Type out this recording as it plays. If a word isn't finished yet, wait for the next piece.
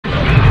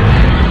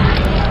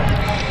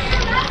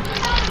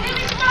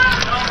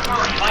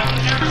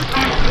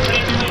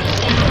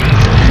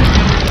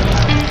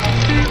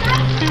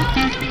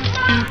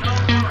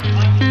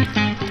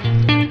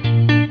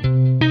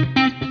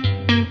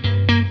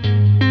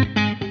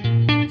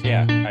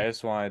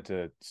just wanted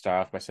to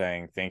start off by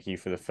saying thank you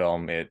for the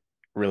film. It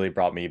really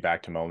brought me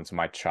back to moments of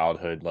my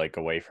childhood, like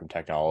away from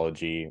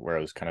technology, where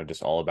it was kind of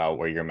just all about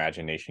where your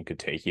imagination could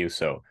take you.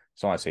 So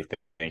I want to say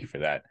thank you for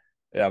that.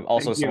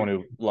 Also, Thank someone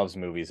you. who loves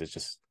movies, it's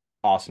just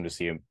awesome to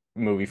see a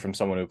movie from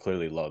someone who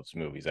clearly loves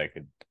movies. I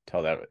could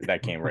tell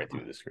that came right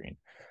through the screen.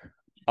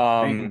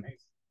 Thank you. Um,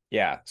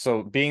 yeah.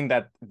 So being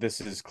that this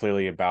is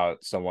clearly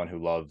about someone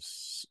who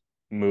loves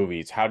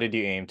movies, how did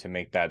you aim to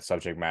make that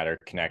subject matter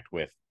connect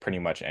with pretty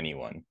much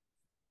anyone?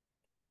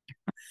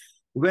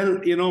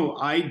 Well,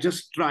 I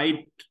just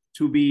tried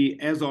to be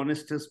as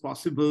honest as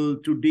possible,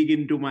 to dig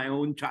into my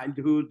own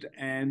childhood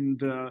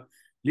and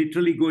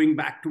literally going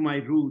back to my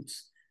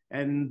roots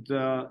and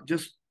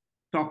just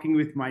talking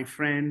with my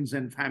friends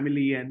and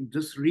family and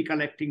just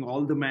recollecting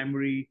all the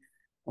memory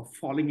of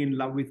falling in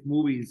love with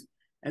movies.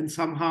 And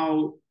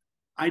somehow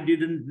I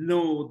didn't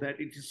know that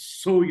it is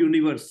so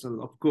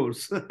universal, of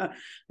course.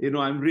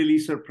 I'm really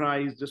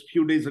surprised. Just a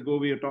few days ago,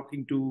 we were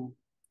talking to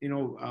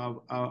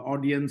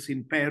audience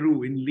in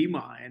Peru, in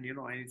Lima, and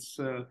it's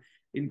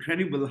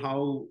incredible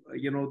how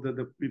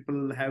the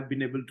people have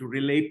been able to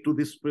relate to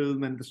this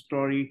film and the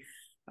story.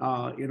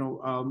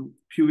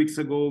 Few weeks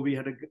ago we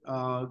had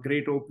a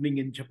great opening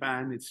in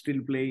Japan. It's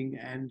still playing,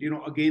 and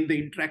again the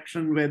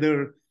interaction,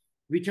 whether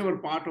whichever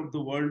part of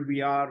the world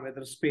we are,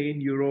 whether Spain,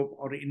 Europe,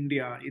 or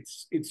India,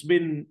 it's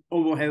been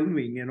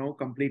overwhelming,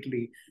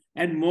 completely,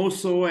 and more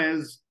so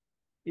as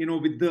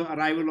with the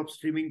arrival of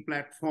streaming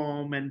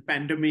platform and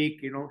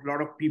pandemic, a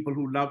lot of people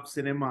who love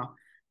cinema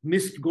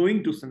missed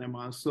going to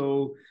cinema.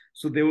 So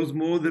there was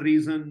more the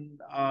reason,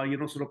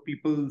 sort of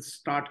people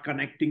start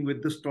connecting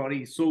with the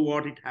story. So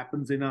what, it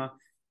happens in a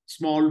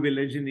small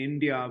village in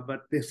India,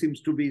 but there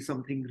seems to be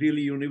something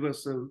really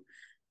universal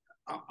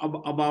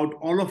about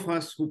all of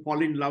us who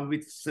fall in love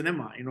with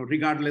cinema,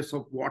 regardless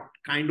of what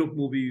kind of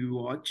movie you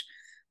watch.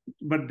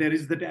 But there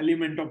is that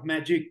element of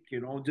magic,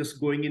 just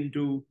going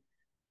into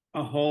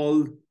a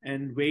hall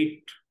and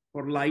wait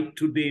for light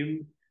to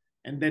dim,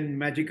 and then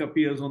magic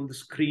appears on the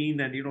screen,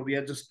 and we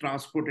are just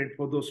transported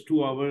for those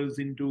 2 hours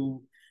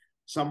into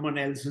someone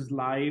else's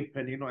life,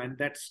 and and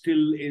that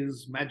still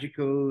is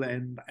magical.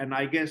 And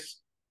I guess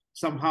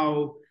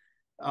somehow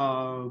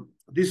uh,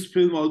 this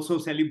film also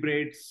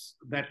celebrates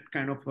that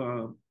kind of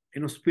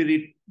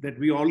spirit, that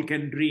we all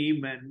can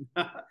dream, and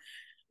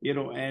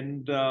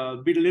and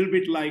be a little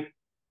bit like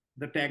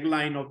the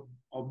tagline of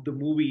the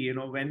movie,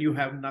 when you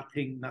have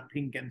nothing,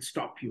 nothing can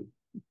stop you.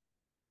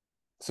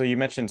 So you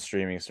mentioned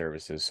streaming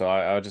services. So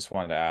I just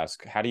wanted to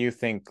ask, how do you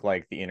think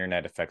like the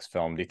internet affects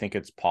film? Do you think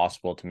it's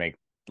possible to make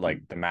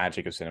like the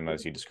magic of cinema,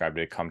 as you described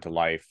it, come to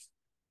life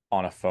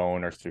on a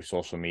phone or through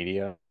social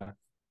media?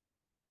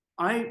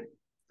 I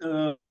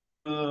I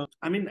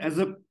mean, as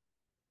a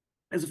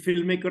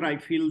filmmaker, I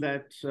feel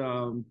that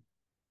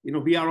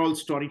we are all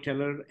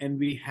storyteller, and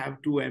we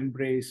have to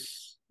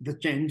embrace the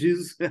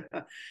changes. And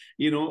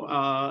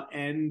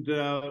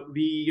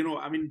we,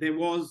 I mean, there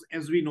was,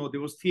 as we know, there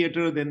was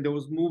theater, then there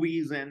was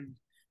movies and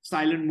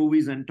silent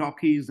movies and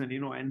talkies, and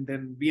and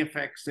then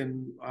VFX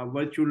and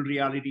virtual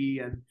reality.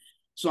 And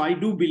so I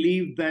do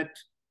believe that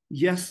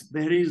yes,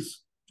 there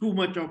is too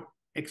much of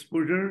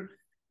exposure,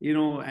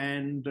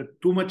 and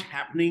too much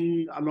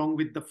happening along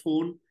with the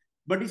phone.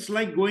 But it's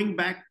like going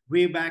back,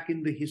 way back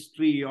in the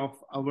history of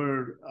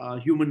our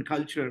human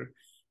culture,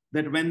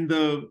 that when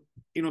the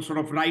sort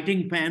of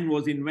writing pen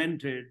was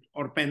invented,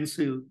 or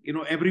pencil,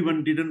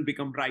 everyone didn't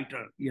become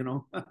writer.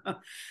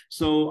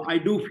 So I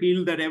do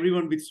feel that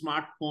everyone with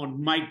smartphone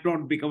might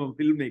not become a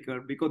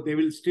filmmaker, because there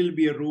will still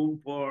be a room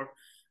for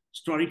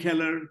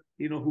storyteller,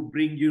 who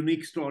bring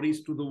unique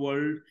stories to the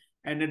world.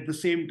 And at the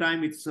same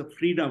time, it's a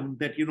freedom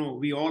that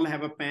we all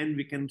have a pen,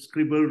 we can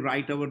scribble,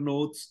 write our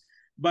notes,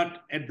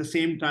 but at the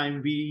same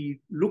time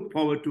we look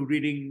forward to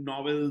reading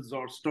novels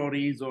or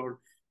stories or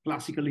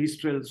classical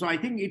history. So I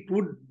think it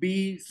would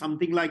be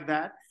something like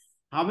that.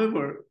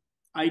 However,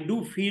 I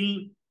do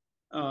feel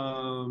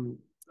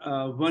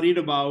worried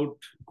about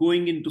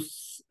going into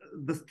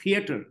the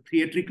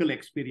theatrical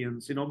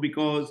experience,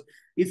 because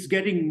it's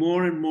getting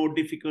more and more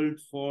difficult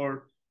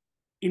for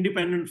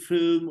independent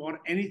film or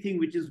anything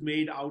which is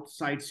made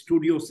outside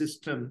studio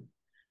system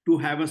to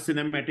have a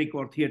cinematic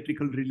or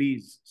theatrical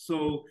release.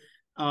 So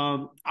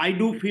I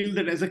do feel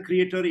that as a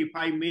creator, if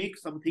I make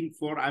something,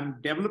 for I'm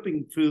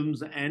developing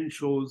films and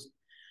shows,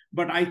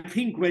 but I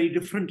think very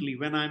differently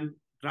when I'm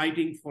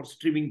writing for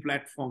streaming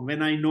platform,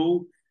 when I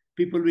know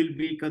people will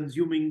be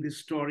consuming this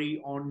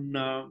story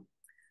on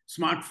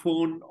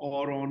smartphone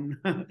or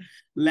on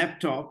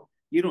laptop.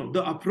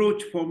 The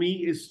approach for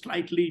me is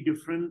slightly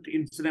different.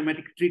 In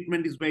cinematic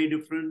treatment is very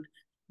different,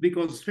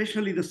 because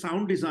especially the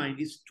sound design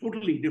is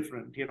totally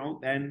different,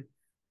 than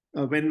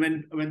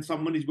when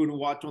someone is going to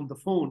watch on the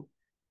phone,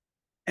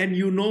 and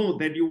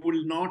that you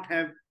will not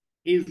have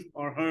his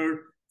or her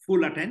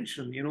full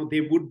attention.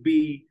 There would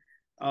be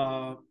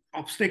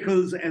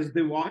obstacles as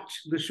they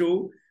watch the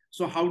show.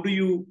 So how do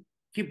you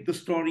keep the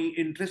story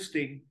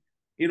interesting?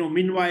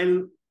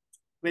 Meanwhile,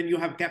 when you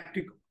have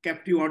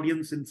captive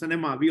audience in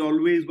cinema, we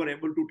always were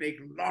able to take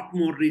a lot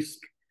more risk,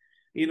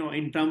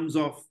 in terms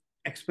of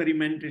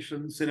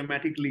experimentation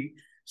cinematically.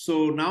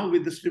 So now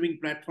with the streaming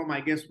platform,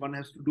 I guess one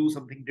has to do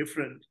something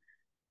different.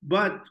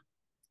 But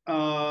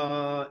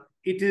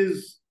it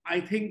is, I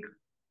think,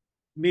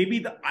 maybe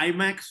the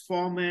IMAX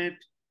format,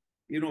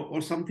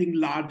 or something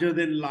larger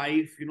than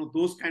life,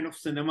 those kind of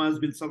cinemas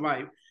will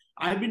survive.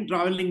 I've been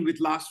traveling with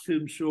Last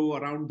Film Show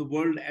around the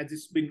world as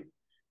it's been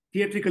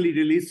theatrically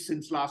released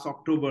since last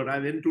October. I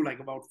went to like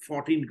about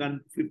 15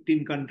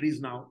 countries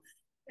now.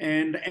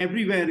 And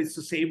everywhere it's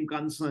the same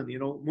concern.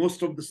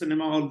 Most of the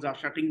cinema halls are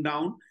shutting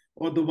down,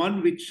 or the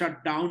one which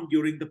shut down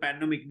during the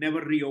pandemic never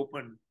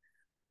reopened.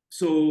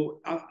 So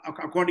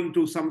according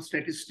to some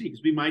statistics,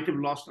 we might have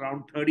lost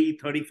around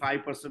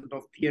 30-35%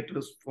 of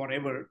theaters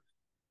forever.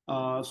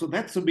 So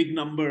that's a big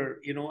number,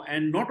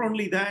 and not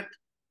only that,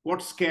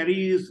 what's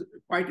scary is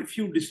quite a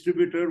few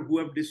distributors who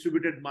have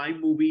distributed my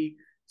movie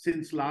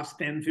since last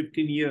 10-15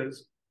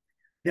 years,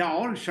 they are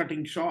all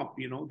shutting shop.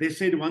 They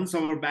said once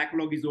our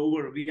backlog is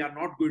over, we are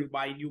not going to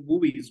buy new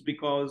movies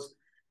because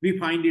we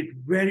find it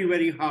very,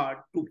 very hard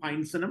to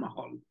find cinema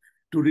hall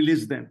to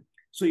release them.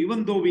 So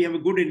even though we have a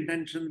good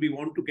intention, we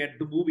want to get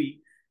the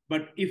movie,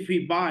 but if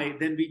we buy,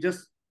 then we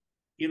just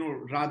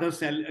rather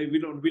sell,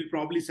 we'll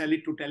probably sell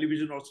it to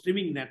television or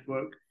streaming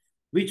network,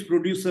 which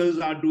producers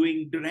are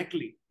doing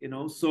directly,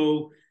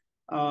 So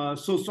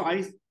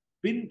I've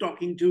been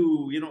talking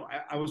to,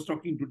 I was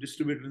talking to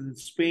distributors in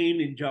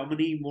Spain, in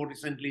Germany, more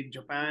recently in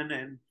Japan,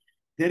 and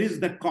there is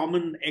the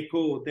common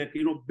echo that,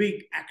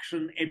 big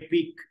action,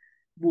 epic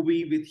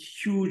movie with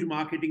huge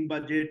marketing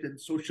budget and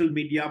social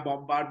media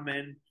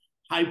bombardment,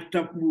 hyped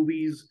up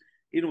movies,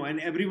 and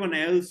everyone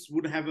else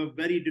would have a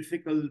very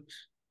difficult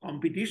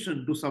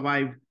competition to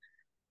survive,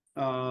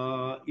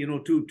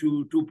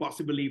 to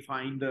possibly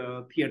find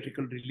a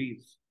theatrical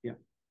release. Yeah.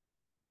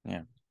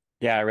 Yeah.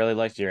 Yeah, I really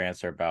liked your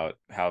answer about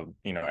how,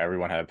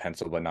 everyone had a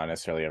pencil, but not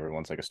necessarily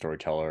everyone's like a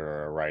storyteller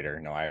or a writer.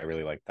 No, I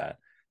really like that.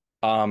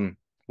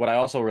 What I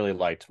also really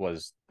liked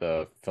was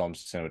the film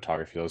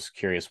cinematography. I was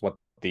curious what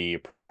the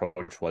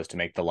approach was to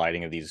make the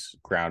lighting of these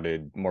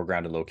more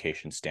grounded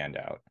locations stand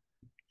out.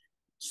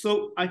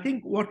 So I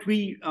think what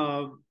we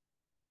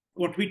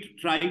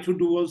tried to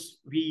do was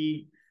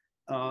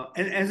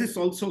as it's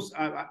also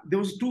there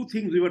was two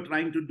things we were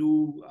trying to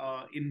do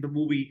in the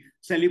movie: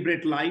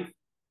 celebrate life,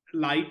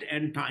 light,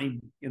 and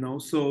time.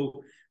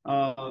 So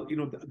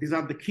these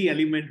are the key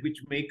element which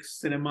makes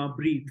cinema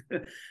breathe.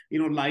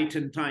 Light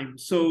and time.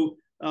 So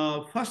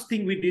first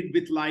thing we did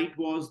with light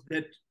was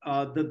that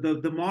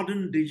the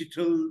modern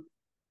digital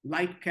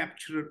light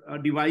capture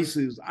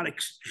devices are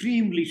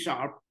extremely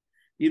sharp,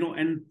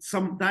 and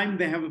sometimes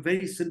they have a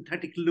very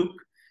synthetic look.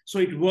 So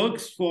it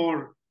works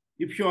for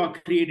if you are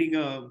creating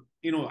a,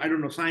 I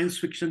don't know, science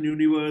fiction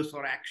universe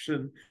or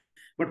action.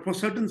 But for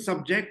certain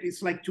subject,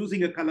 it's like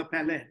choosing a color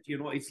palette.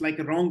 It's like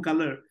a wrong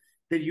color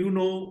that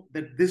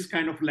that this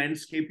kind of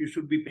landscape you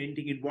should be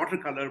painting in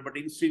watercolor, but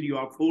instead you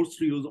are forced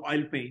to use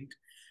oil paint.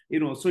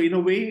 So in a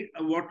way,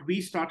 what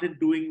we started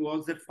doing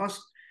was that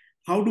first,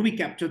 how do we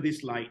capture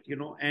this light?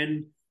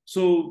 And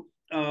so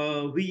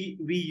we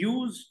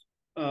used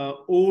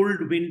old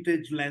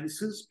vintage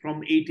lenses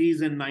from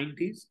 80s and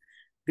 90s.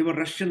 There were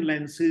Russian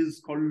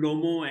lenses called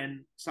Lomo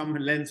and some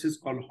lenses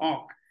called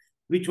Hawk,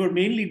 which were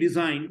mainly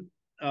designed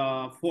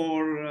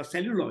for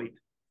celluloid,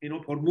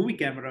 for movie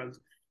cameras.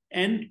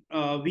 And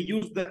we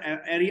used the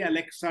Arri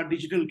Alexa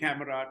digital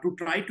camera to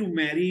try to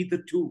marry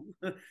the two,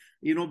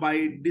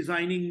 by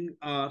designing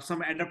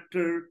some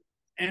adapter.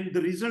 And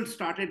the results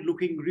started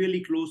looking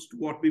really close to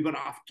what we were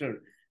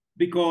after,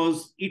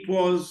 because it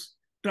was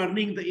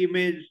turning the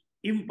image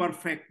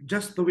imperfect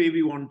just the way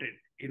we wanted.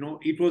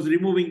 It was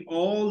removing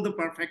all the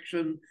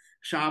perfection,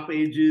 sharp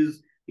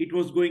edges. It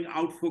was going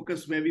out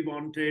focus where we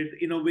wanted,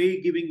 in a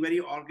way, giving very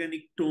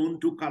organic tone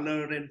to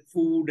color and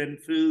food and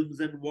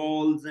films and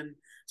walls and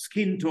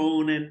skin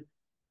tone. And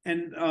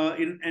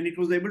it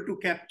was able to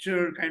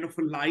capture kind of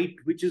a light,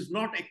 which is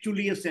not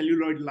actually a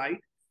celluloid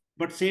light,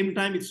 but same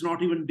time, it's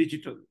not even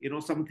digital,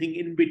 something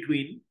in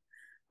between.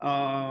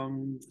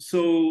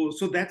 So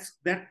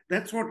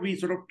that's what we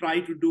sort of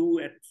try to do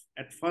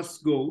at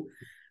first go.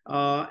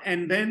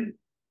 And then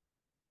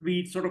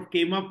we sort of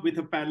came up with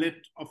a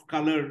palette of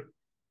color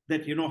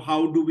that,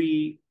 how do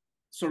we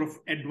sort of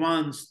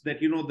advance that,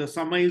 the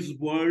Sanmay's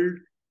world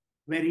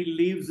where he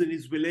lives in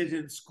his village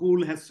and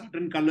school has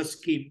certain color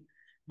scheme.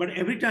 But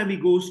every time he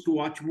goes to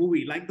watch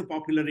movie, like the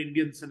popular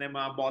Indian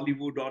cinema,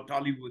 Bollywood or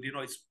Tollywood,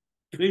 it's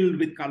filled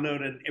with color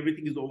and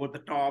everything is over the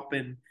top.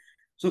 And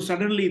so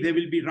suddenly there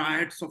will be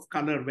riots of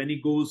color when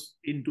he goes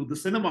into the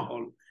cinema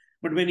hall.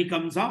 But when he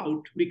comes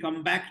out, we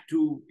come back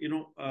to,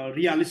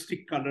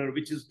 realistic color,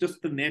 which is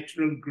just the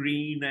natural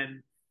green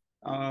and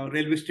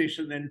railway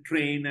station and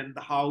train and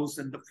the house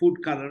and the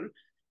food color.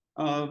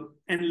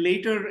 And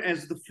later,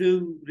 as the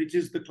film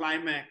reaches the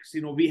climax,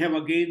 we have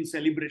again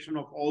celebration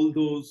of all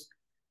those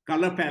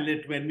color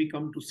palette when we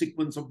come to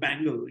sequence of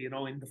Bangle,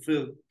 in the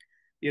film.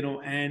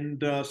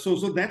 And so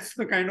that's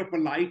the kind of a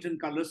light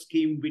and color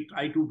scheme we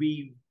try to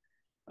weave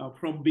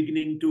from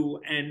beginning to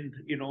end,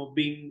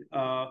 being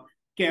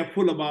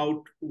careful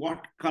about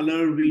what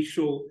color we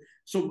show.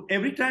 So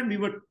every time we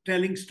were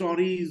telling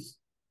stories,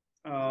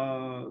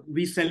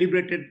 we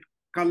celebrated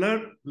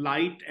color,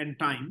 light, and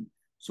time.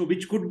 So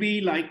which could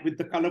be like with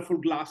the colorful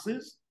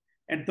glasses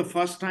at the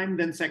first time,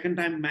 then second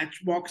time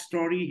matchbox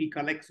story. He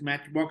collects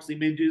matchbox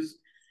images.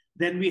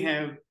 Then we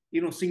have,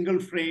 single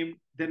frame,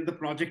 then the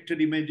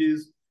projected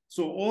images.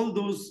 So all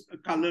those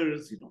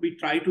colors, we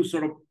try to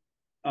sort of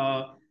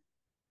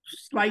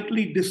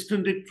slightly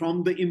distant it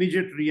from the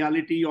immediate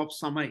reality of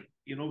Samay,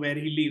 where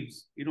he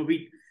lives.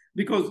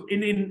 Because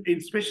in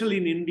especially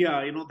in India,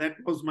 that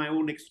was my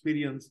own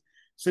experience.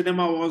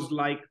 Cinema was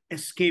like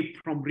escape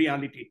from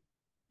reality.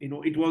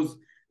 It was,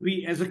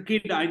 we as a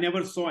kid, I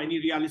never saw any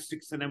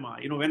realistic cinema.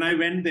 When I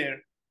went there,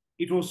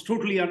 it was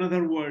totally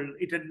another world.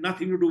 It had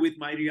nothing to do with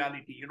my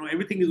reality.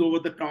 Everything is over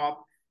the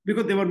top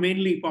because they were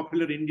mainly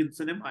popular Indian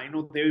cinema.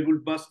 They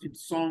would burst in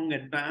song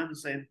and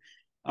dance, and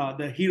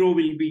the hero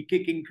will be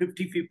kicking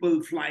 50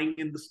 people flying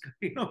in the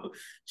sky.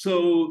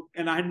 So,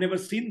 and I had never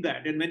seen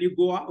that. And when you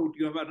go out,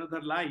 you have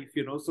another life.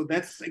 So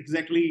that's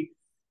exactly,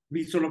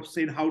 we sort of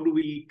said, how do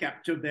we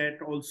capture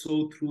that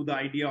also through the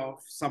idea of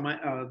some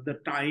the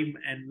time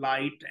and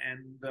light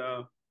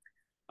and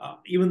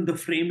even the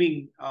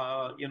framing,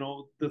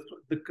 the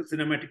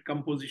cinematic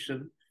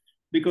composition,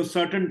 because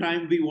certain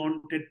time we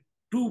wanted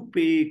to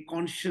pay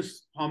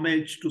conscious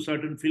homage to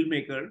certain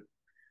filmmaker,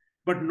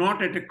 but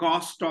not at a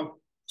cost of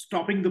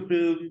stopping the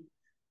film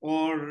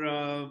or,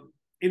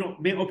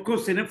 of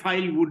course,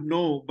 cinephile would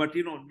know, but,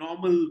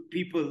 normal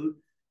people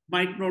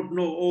might not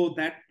know, oh,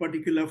 that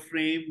particular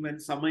frame, when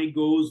Samay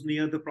goes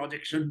near the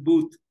projection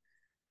booth,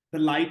 the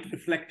light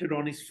reflected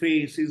on his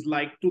face is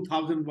like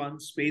 2001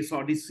 Space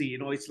Odyssey.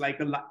 It's like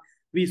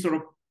we sort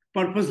of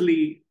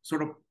purposely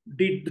sort of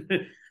did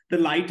the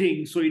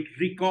lighting so it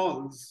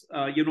recalls,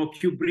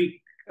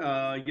 Kubrick,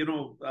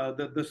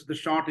 the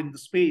shot in the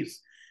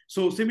space.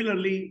 So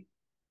similarly,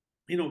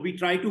 we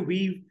try to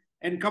weave,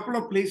 and couple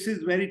of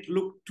places where it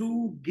looked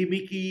too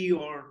gimmicky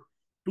or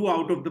too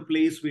out of the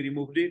place, we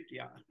removed it.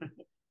 Yeah.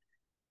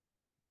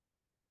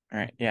 All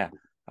right. Yeah,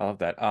 I love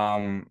that.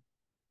 And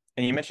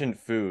you mentioned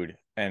food,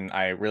 and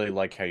I really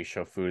like how you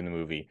show food in the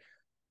movie.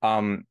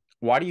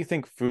 Why do you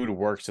think food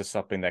works as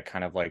something that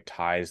kind of like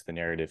ties the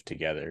narrative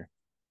together?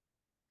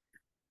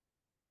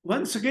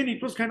 Once again,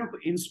 it was kind of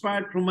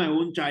inspired from my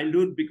own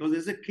childhood, because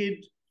as a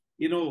kid,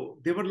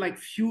 there were like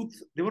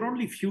there were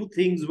only few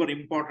things were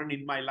important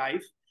in my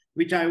life,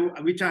 which I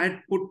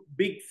had put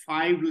big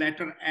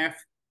 5-letter F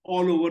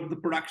all over the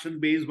production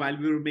base while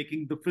we were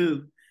making the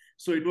film.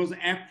 So it was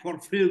F for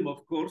film,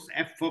 of course,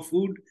 F for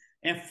food,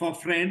 F for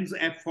friends,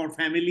 F for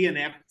family, and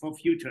F for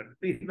future.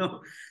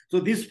 So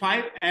these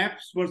 5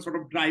 Fs were sort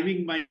of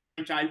driving my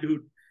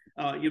childhood.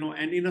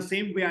 And in the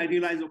same way, I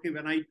realized, okay,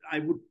 when I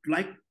would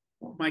like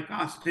my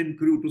cast and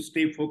crew to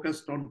stay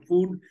focused on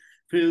food,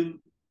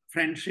 film,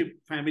 friendship,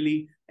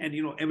 family, and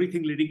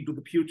everything leading to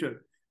the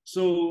future.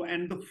 So,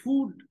 and the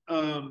food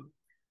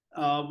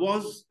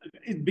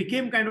it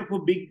became kind of a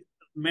big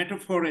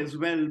metaphor as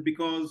well,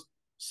 because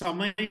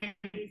Samay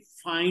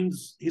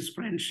finds his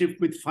friendship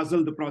with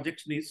Fazal, the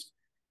projectionist,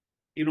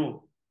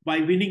 by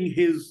winning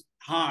his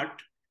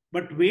heart.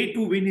 But way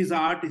to win his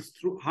heart is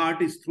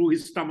through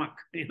his stomach.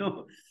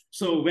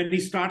 So when he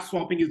starts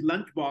swapping his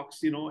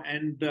lunchbox,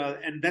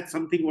 and that's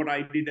something what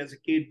I did as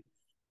a kid.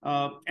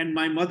 And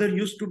my mother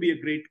used to be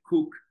a great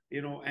cook,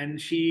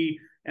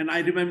 and I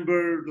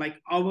remember like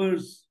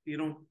hours,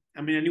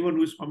 I mean, anyone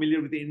who's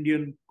familiar with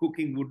Indian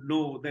cooking would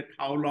know that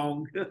how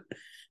long,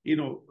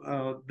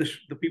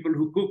 the people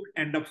who cook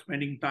end up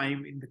spending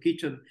time in the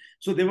kitchen.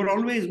 So there were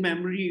always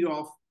memory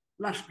of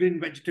lush green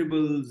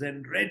vegetables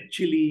and red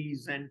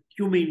chilies and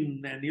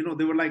cumin, and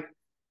there were like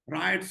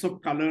riots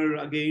of color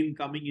again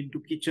coming into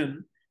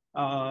kitchen.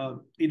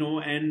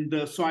 And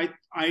so I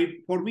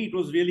for me it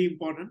was really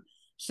important.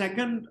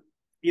 Second,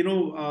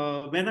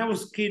 when I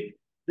was kid,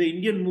 the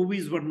Indian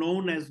movies were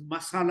known as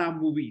masala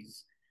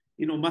movies.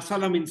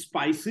 Masala means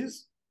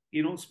spices,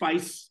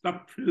 spice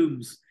stuffed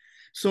films.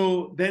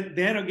 So then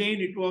there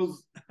again, it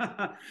was,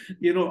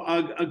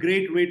 a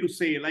great way to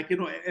say, like,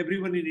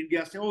 everyone in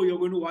India say, oh, you're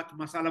going to watch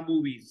masala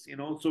movies,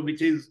 so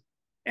which is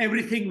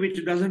everything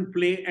which doesn't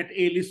play at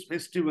A-list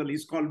festival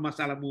is called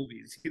masala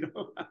movies.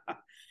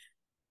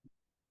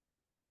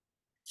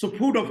 So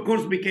food, of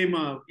course, became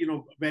a,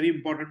 very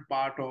important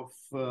part of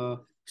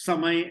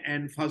Samay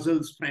and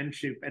Fazal's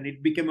friendship, and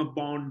it became a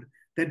bond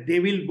that they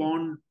will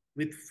bond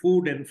with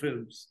food and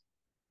films.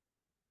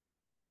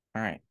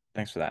 All right.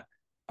 Thanks for that.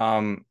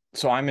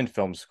 So I'm in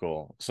film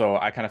school, so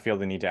I kind of feel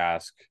the need to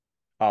ask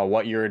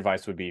what your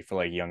advice would be for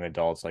like young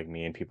adults like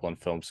me and people in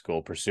film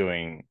school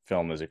pursuing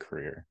film as a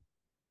career.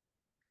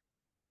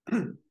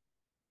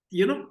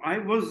 I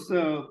was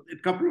a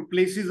couple of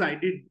places I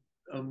did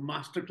a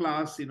master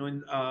class,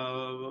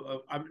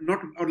 not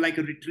or like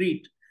a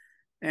retreat,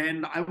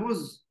 and I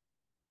was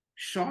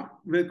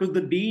shocked because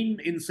the dean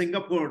in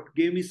Singapore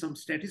gave me some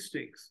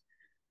statistics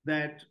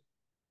that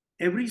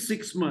every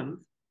 6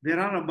 months there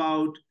are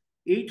about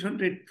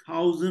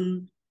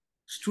 800,000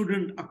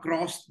 students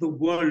across the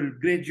world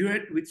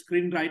graduate with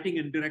screenwriting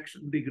and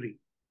direction degree.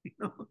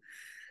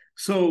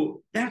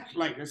 So that's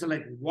like, I said,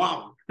 like,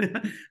 wow.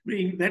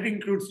 That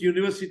includes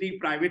university,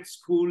 private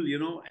school,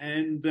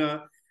 and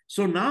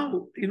so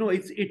now,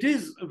 it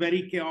is a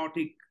very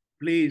chaotic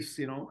place,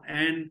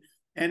 and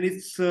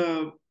it's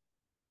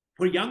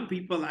for young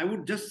people. I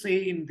would just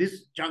say in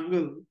this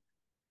jungle,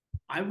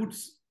 I would,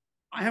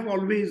 I have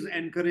always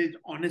encouraged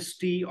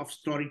honesty of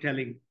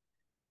storytelling,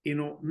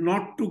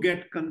 not to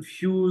get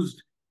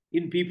confused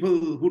in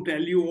people who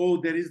tell you,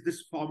 oh, there is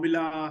this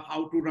formula,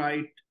 how to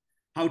write,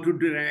 how to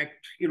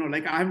direct.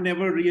 Like, I've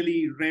never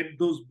really read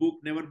those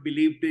books, never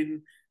believed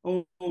in,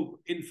 oh,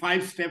 in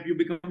 5 steps you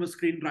become a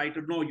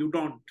screenwriter. No, you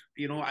don't.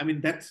 I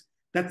mean,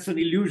 that's an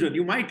illusion.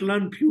 You might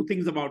learn few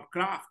things about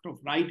craft of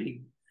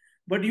writing,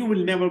 but you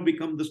will never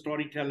become the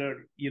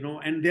storyteller.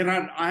 And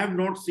I have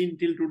not seen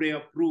till today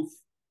a proof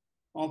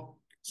of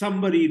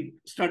somebody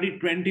studied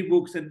 20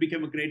 books and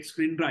became a great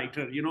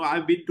screenwriter.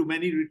 I've been to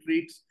many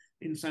retreats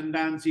in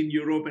Sundance in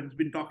Europe and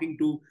been talking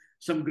to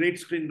some great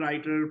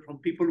screenwriter, from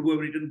people who have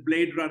written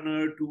Blade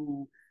Runner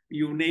to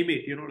you name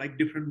it, like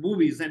different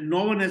movies. And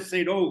no one has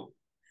said, oh,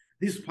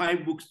 these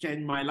 5 books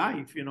changed my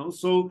life.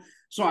 So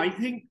I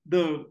think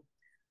to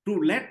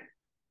let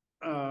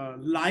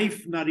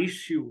life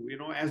nourish you,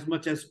 as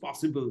much as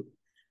possible.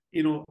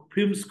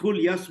 Film school,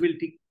 yes, will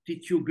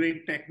teach you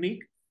great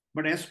technique,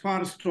 but as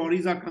far as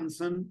stories are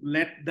concerned,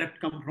 let that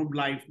come from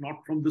life, not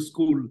from the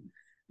school.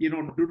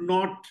 Do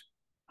not.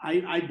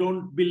 I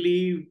don't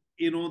believe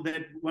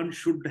that one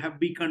should have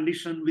be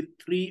conditioned with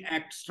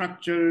 3-act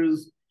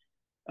structures.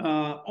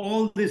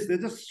 All this,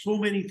 there's just so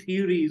many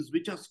theories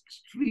which are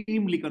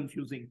extremely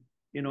confusing.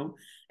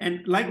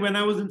 And like when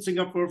I was in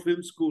Singapore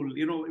film school,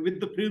 with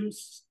the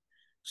films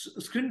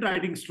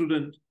screenwriting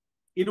student,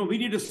 we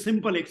did a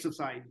simple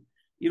exercise.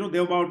 There were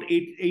about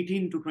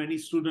 18 to 20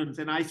 students.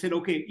 And I said,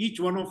 okay,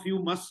 each one of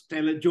you must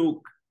tell a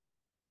joke.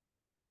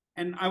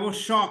 And I was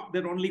shocked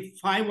that only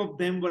 5 of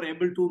them were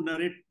able to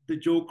narrate the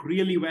joke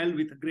really well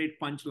with a great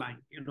punchline.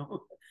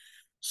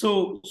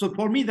 So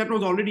for me, that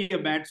was already a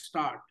bad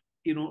start,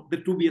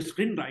 that to be a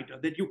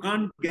screenwriter, that you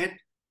can't get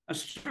a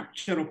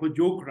structure of a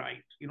joke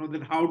right.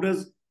 That how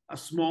does a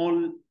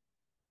small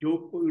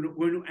joke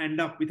going to end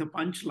up with a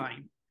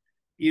punchline?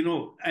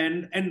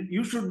 And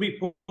you should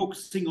be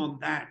focusing on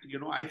that.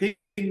 I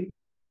think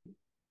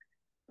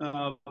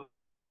uh,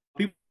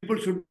 people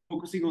should be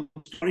focusing on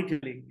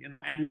storytelling,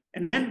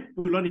 and then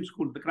to learn in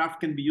school, the craft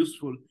can be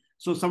useful.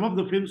 So some of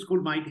the film school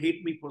might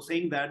hate me for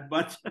saying that,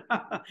 but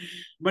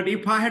but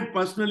if I had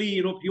personally,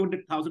 few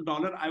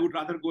 $100,000, I would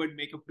rather go and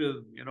make a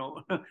film,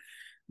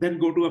 than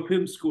go to a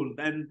film school.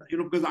 Then,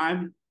 because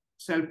I'm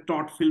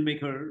self-taught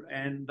filmmaker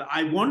and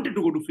I wanted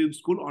to go to film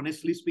school,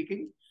 honestly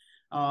speaking.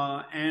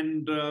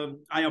 And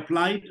I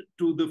applied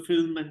to the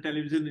Film and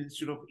Television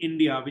Institute of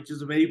India, which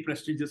is a very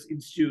prestigious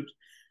institute.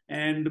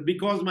 And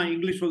because my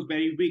English was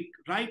very weak,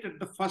 right at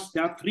the first,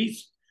 there are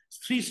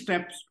three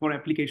steps for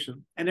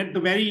application. And at the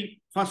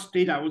very first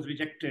stage, I was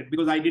rejected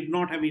because I did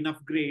not have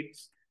enough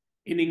grades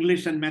in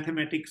English and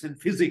mathematics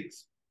and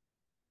physics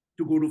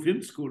to go to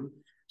film school.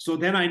 So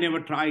then I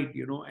never tried,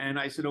 and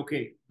I said,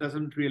 okay,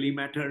 doesn't really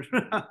matter.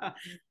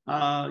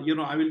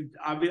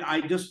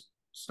 I just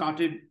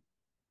started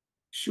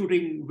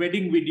shooting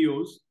wedding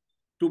videos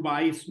to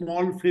buy a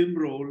small film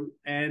roll,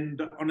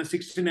 and on a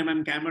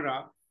 16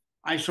 camera,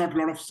 I shot a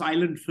lot of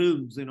silent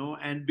films,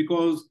 and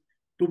because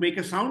to make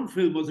a sound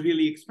film was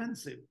really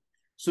expensive.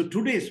 So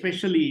today,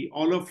 especially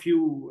all of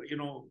you,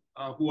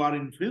 who are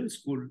in film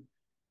school,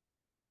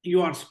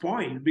 you are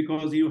spoiled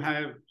because you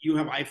have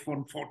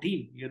iPhone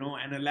 14,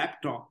 and a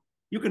laptop.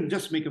 You can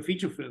just make a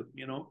feature film,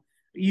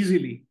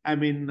 easily. I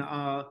mean,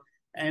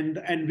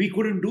 and we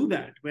couldn't do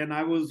that when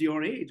I was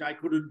your age. I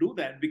couldn't do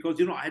that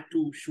because I had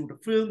to shoot a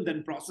film,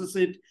 then process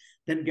it,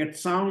 then get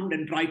sound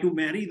and try to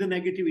marry the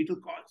negative. It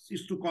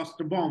used to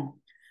cost a bomb.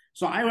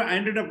 So I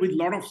ended up with a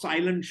lot of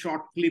silent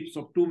short clips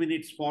of 2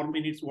 minutes, 4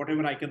 minutes,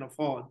 whatever I can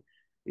afford,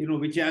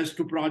 which has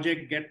to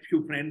project, get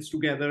few friends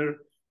together.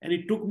 And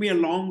it took me a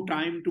long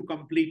time to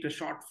complete a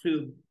short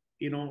film,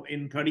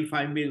 in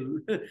 35 mil,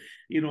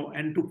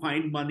 and to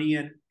find money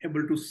and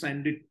able to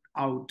send it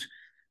out.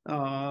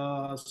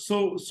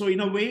 So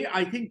in a way,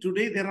 I think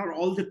today there are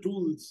all the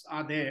tools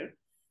are there,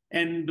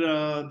 and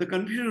the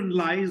confusion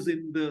lies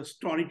in the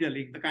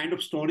storytelling, the kind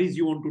of stories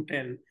you want to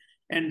tell.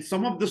 And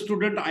some of the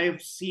student I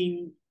have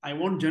seen, I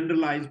won't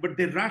generalize, but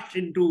they rush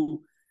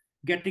into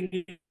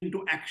getting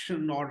into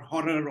action or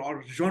horror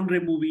or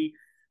genre movie,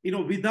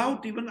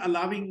 without even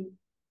allowing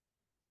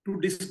to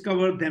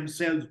discover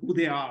themselves, who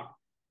they are.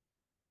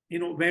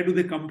 Where do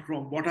they come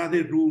from? What are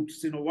their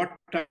roots? What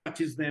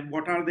touches them?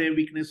 What are their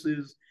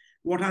weaknesses?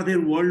 What are their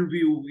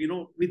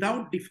worldview?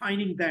 Without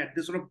defining that,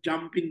 they sort of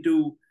jump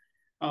into,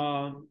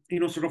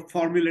 sort of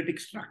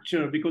formulaic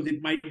structure because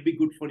it might be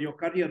good for your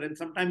career. And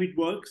sometimes it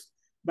works,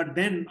 but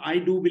then I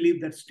do believe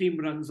that steam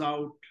runs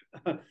out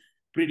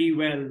pretty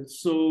well.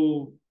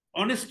 So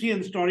honesty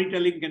and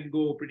storytelling can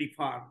go pretty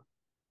far.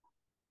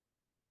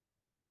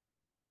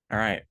 All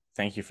right.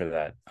 Thank you for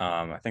that.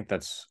 I think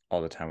that's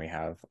all the time we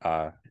have.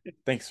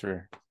 Thanks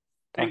for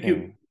Thank you.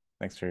 talking.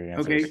 Thanks for your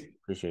answers. Okay.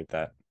 Appreciate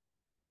that.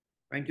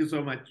 Thank you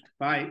so much.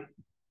 Bye.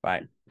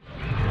 Bye. Don't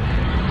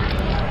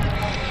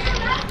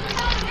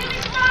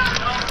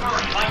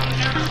worry, like you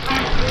never